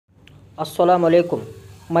Assalamu alaikum,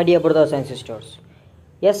 my dear brothers and sisters.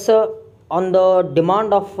 Yes, sir, on the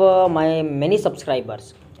demand of my many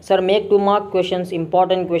subscribers, sir, make 2 mark questions,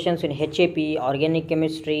 important questions in HAP, organic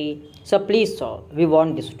chemistry. Sir, please, sir, we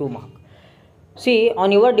want this 2 mark. See,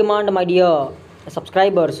 on your demand, my dear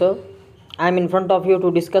subscribers, I am in front of you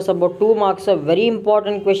to discuss about 2 marks, very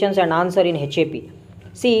important questions and answer in HAP.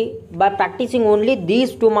 See, by practicing only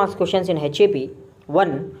these 2 marks questions in HAP,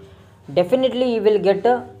 one, definitely you will get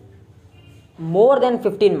more than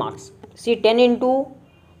 15 marks. See, 10 into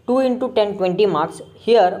 2 into 10, 20 marks.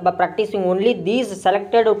 Here, by practicing only these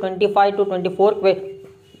selected 25 to 24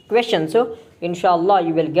 questions, inshallah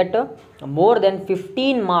you will get more than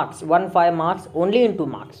 15 marks, 15 marks only in 2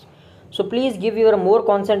 marks. So please give your more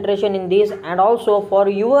concentration in this, and also for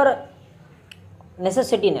your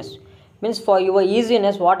necessityness, means for your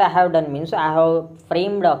easiness, what I have done means I have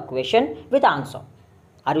framed a question with answer.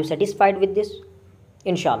 Are you satisfied with this?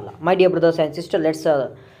 Inshallah, my dear brothers and sisters, let's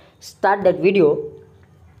start that video.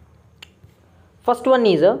 First one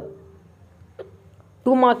is a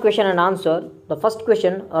 2 mark question and answer. The first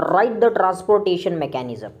question, write the transportation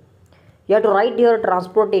mechanism. You have to write your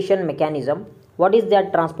transportation mechanism. What is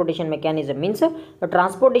that transportation mechanism? Means the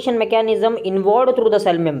transportation mechanism involved through the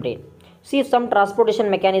cell membrane. See, some transportation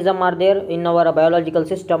mechanism are there in our biological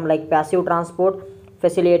system, like passive transport,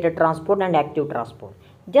 facilitated transport and active transport.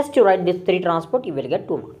 Just to write these 3 transport, you will get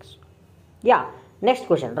 2 marks. Yeah. Next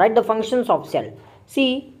question, write the functions of cell.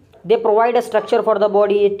 See, they provide a structure for the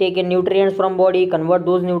body, take in nutrients from body, convert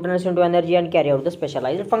those nutrients into energy and carry out the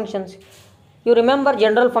specialized functions. You remember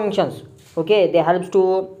general functions, okay? They helps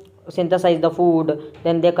to synthesize the food,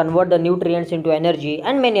 then they convert the nutrients into energy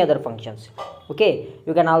and many other functions. Okay,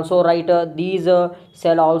 you can also write these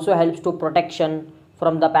cell also helps to protection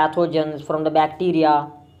from the pathogens, from the bacteria.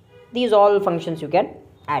 These all functions you can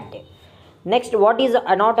add there. Next, what is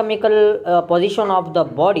anatomical position of the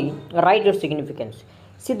body? Write its significance.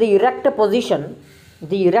 See, the erect position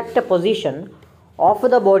of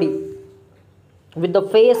the body with the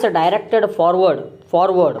face directed forward,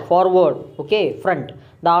 okay, front,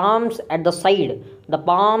 the arms at the side, the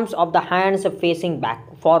palms of the hands facing back,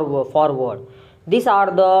 forward. These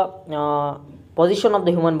are the position of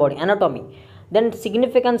the human body, anatomy. Then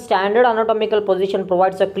significant standard anatomical position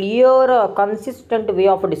provides a clear, consistent way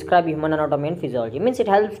of describing human anatomy and physiology. Means it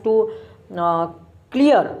helps to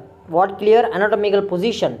clear anatomical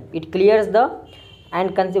position. It clears the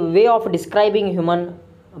and way of describing human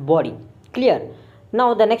body. Clear.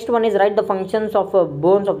 Now the next one is write the functions of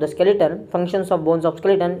bones of the skeleton. Functions of bones of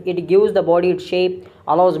skeleton. It gives the body its shape,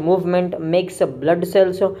 allows movement, makes blood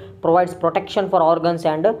cells, provides protection for organs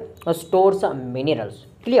and stores minerals.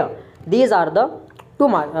 Clear. These are the 2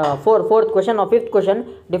 mark. Fourth question or fifth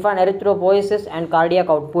question, define erythropoiesis and cardiac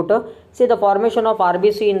output. See, the formation of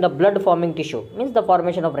RBC in the blood forming tissue, means the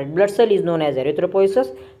formation of red blood cell is known as erythropoiesis.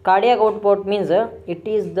 Cardiac output means it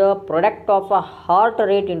is the product of a heart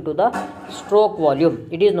rate into the stroke volume.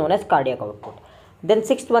 It is known as cardiac output. Then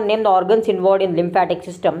sixth one, name the organs involved in lymphatic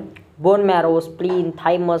system. Bone marrow, spleen,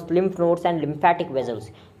 thymus, lymph nodes and lymphatic vessels.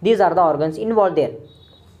 These are the organs involved there.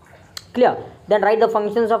 Clear. Then write the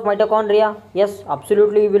functions of mitochondria. Yes,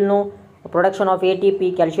 absolutely you will know. Production of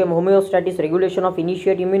ATP, calcium homeostasis, regulation of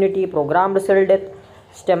initiate immunity, programmed cell death.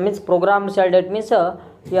 STEM means programmed cell death means your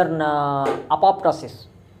apoptosis.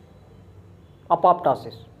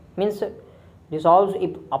 Apoptosis means this also,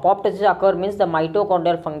 if apoptosis occur means the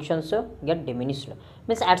mitochondrial functions get diminished.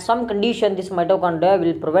 Means at some condition this mitochondria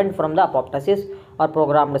will prevent from the apoptosis or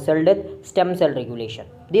programmed cell death, stem cell regulation.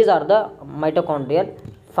 These are the mitochondrial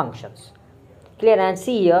functions. Clear. And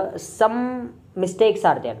see here some mistakes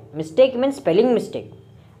are there. Mistake means spelling mistake.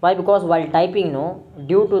 Why? Because while typing,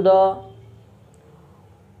 due to the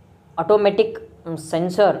automatic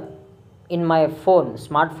sensor in my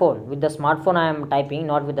smartphone, with the smartphone I am typing,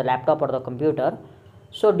 not with the laptop or the computer.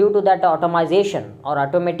 So due to that automation or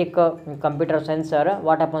automatic computer sensor,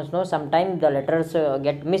 what happens? Sometimes the letters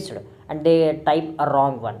get missed and they type a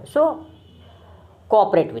wrong one. So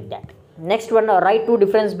cooperate with that. Next one, write 2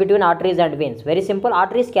 difference between arteries and veins. Very simple.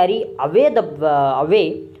 Arteries carry away the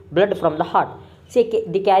blood from the heart. See,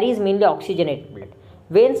 they carries mainly oxygenated blood.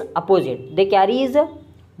 Veins opposite. They carries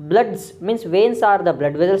bloods, means veins are the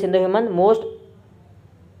blood vessels in the human. Most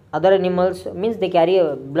other animals means they carry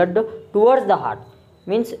blood towards the heart,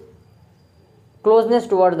 means closeness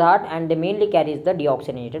towards the heart, and they mainly carries the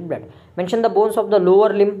deoxygenated blood. Mention the bones of the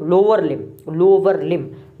lower limb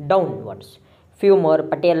downwards. Femur,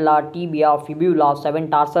 patella, tibia, fibula, 7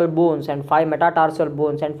 tarsal bones and 5 metatarsal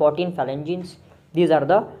bones and 14 phalanges. These are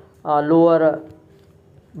the lower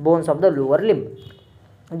bones of the lower limb.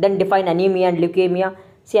 Then define anemia and leukemia.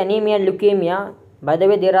 See, anemia and leukemia, by the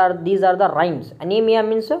way, these are the rhymes. Anemia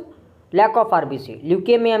means lack of RBC.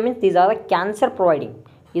 Leukemia means these are the cancer providing.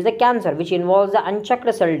 Is a cancer which involves the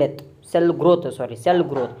unchecked cell death, cell growth,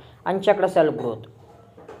 unchecked cell growth.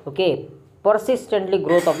 Okay, persistently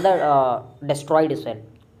growth of the destroyed cell,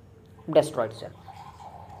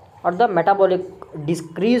 or the metabolic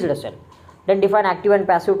decreased cell. Then define active and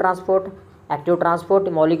passive transport. Active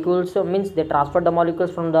transport molecules means they transfer the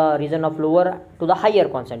molecules from the region of lower to the higher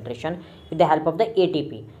concentration with the help of the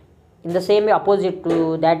ATP. In the same way, opposite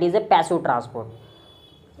to that is a passive transport.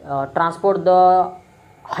 Transport the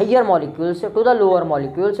higher molecules to the lower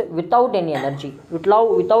molecules without any energy,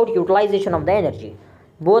 without utilization of the energy.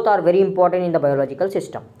 Both are very important in the biological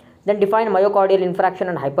system. Then define myocardial infarction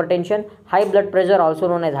and hypertension. High blood pressure, also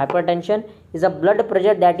known as hypertension, is a blood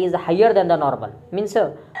pressure that is higher than the normal. Means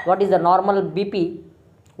what is the normal BP?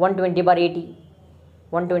 120/80.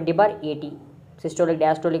 120/80. Systolic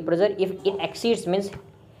diastolic pressure. If it exceeds, means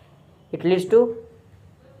it leads to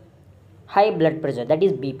high blood pressure, that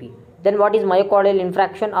is BP. Then what is myocardial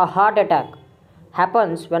infarction? A heart attack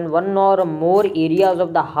happens when one or more areas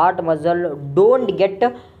of the heart muscle don't get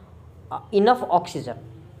enough oxygen.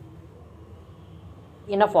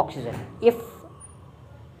 If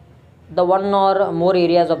the one or more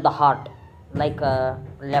areas of the heart, like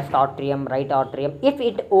left atrium, right atrium, if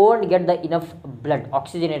it won't get the enough blood,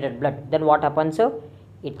 oxygenated blood, then what happens?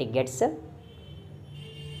 It gets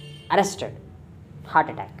arrested, heart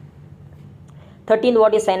attack. 13th,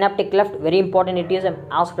 what is synaptic cleft? Very important. It is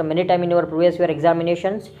asked many times in your previous year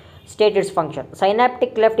examinations. State its function.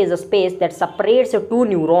 Synaptic cleft is a space that separates two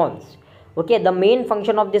neurons. Okay, the main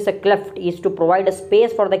function of this cleft is to provide a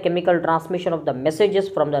space for the chemical transmission of the messages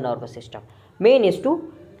from the nervous system. Main is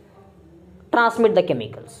to transmit the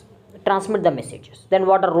chemicals, transmit the messages. Then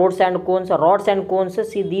what are rods and cones? Rods and cones,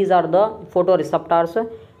 see, these are the photoreceptors.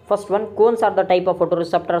 First one, cones are the type of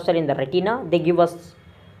photoreceptors in the retina. They give us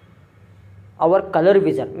our color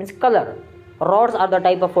vision, means color. Rods are the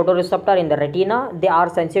type of photoreceptor in the retina. They are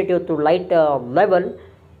sensitive to light level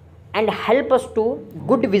and help us to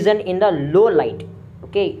good vision in the low light.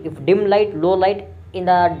 Okay, if dim light, low light, in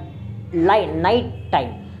the night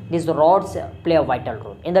time, these rods play a vital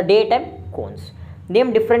role. In the daytime, cones.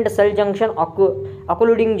 Name different cell junction,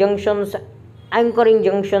 occluding junctions, anchoring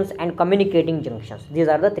junctions, and communicating junctions. These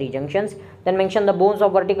are the three junctions. Then mention the bones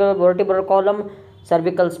of vertebral column: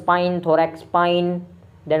 cervical spine, thorax spine,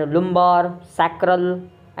 then lumbar, sacral,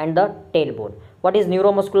 and the tailbone. What is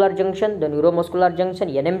neuromuscular junction? The neuromuscular junction,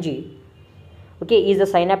 NMJ, okay, is the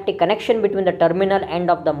synaptic connection between the terminal end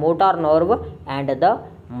of the motor nerve and the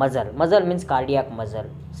muscle. Muscle means cardiac muscle,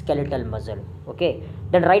 skeletal muscle. Okay,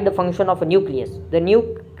 then write the function of a nucleus. The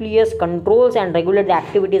nucleus controls and regulates the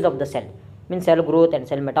activities of the cell, means cell growth and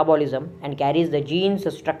cell metabolism, and carries the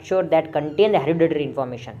genes structure that contain the hereditary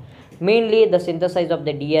information, mainly the synthesis of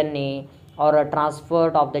the DNA or a transfer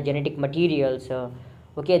of the genetic materials.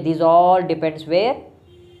 Okay, these all depends where?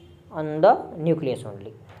 On the nucleus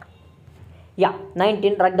only. Yeah,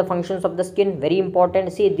 19, write the functions of the skin. Very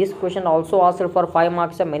important. See, this question also asked for 5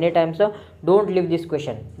 marks many times. Don't leave this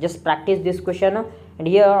question, just practice this question. And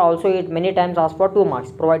here also it many times asks for 2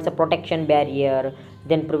 marks. Provides a protection barrier,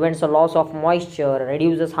 then prevents the loss of moisture,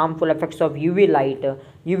 reduces harmful effects of UV light,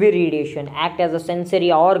 UV radiation, act as a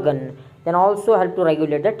sensory organ, then also help to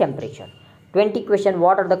regulate the temperature. 20 question,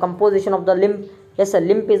 what are the composition of the lymph? Yes, a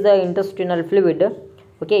lymph is the intestinal fluid.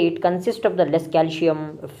 Okay, it consists of the less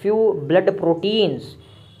calcium, few blood proteins,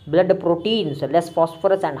 less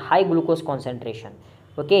phosphorus, and high glucose concentration.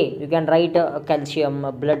 Okay, you can write calcium,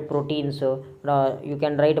 blood proteins, you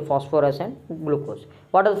can write phosphorus and glucose.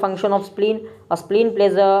 What is the function of spleen? A spleen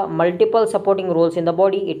plays a multiple supporting roles in the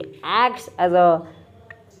body. It acts as a,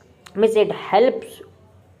 means it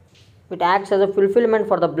acts as a fulfillment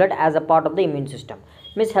for the blood as a part of the immune system,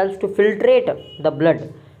 means helps to filtrate the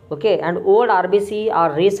blood. Okay, and old RBC are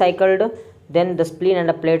recycled, then the spleen and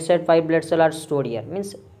the plate set 5 blood cells are stored here,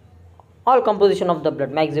 means all composition of the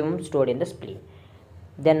blood maximum stored in the spleen.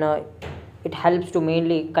 Then it helps to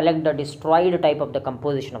mainly collect the destroyed type of the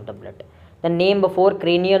composition of the blood. The name 4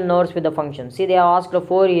 cranial nerves with the function. See, they have asked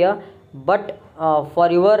 4 here, but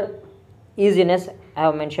for your easiness I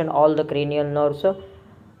have mentioned all the cranial nerves.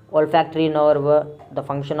 Olfactory nerve, the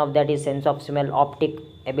function of that is sense of smell, optic,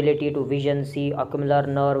 ability to vision, see, ocular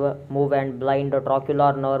nerve, move and blind,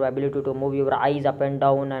 trochlear nerve, ability to move your eyes up and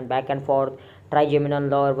down and back and forth, trigeminal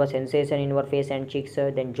nerve, sensation in your face and cheeks,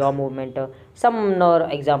 then jaw movement. Some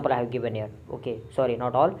nerve example I have given here. Okay, sorry,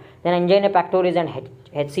 not all. Then angina pectoris and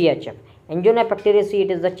HCHF. Angina pectoris,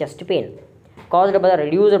 it is the chest pain caused by the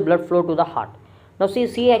reduced blood flow to the heart. Now see,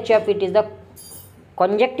 CHF, it is the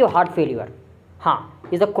congestive heart failure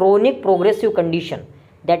is a chronic progressive condition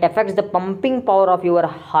that affects the pumping power of your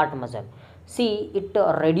heart muscle. See, it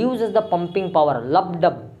reduces the pumping power, lub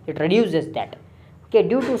dub, it reduces that, okay,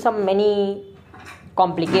 due to some many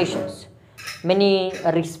complications, many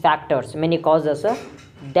risk factors, many causes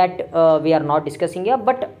that we are not discussing here,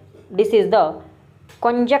 but this is the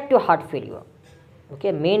congestive heart failure,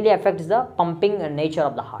 okay, mainly affects the pumping nature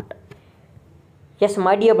of the heart. Yes,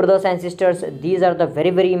 my dear brothers and sisters, these are the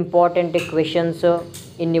very very important questions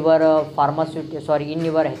in your in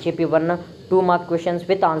your HAP-1 2-mark questions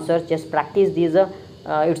with answers. Just practice these,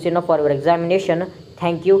 it's enough for your examination.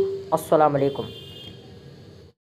 Thank you. Assalamu alaikum.